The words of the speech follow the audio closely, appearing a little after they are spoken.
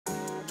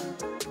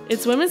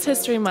It's Women's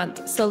History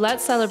Month, so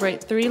let's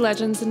celebrate 3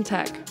 legends in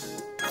tech.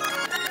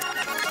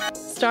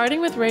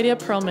 Starting with Radia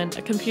Perlman,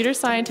 a computer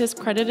scientist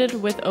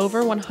credited with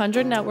over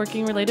 100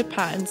 networking-related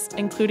patents,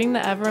 including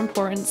the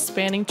ever-important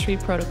spanning tree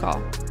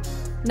protocol.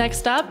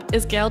 Next up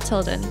is Gail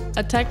Tilden,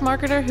 a tech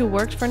marketer who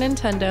worked for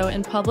Nintendo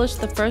and published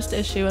the first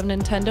issue of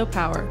Nintendo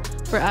Power,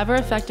 forever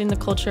affecting the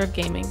culture of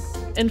gaming.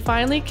 And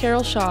finally,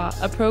 Carol Shaw,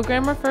 a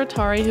programmer for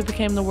Atari who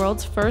became the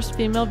world's first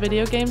female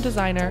video game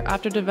designer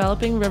after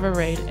developing River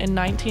Raid in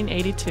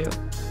 1982.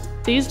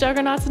 These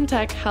juggernauts in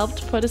tech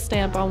helped put a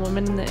stamp on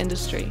women in the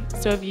industry,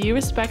 so if you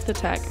respect the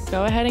tech,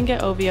 go ahead and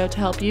get Oeveo to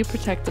help you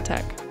protect the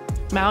tech.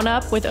 Mount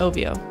up with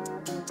Oeveo.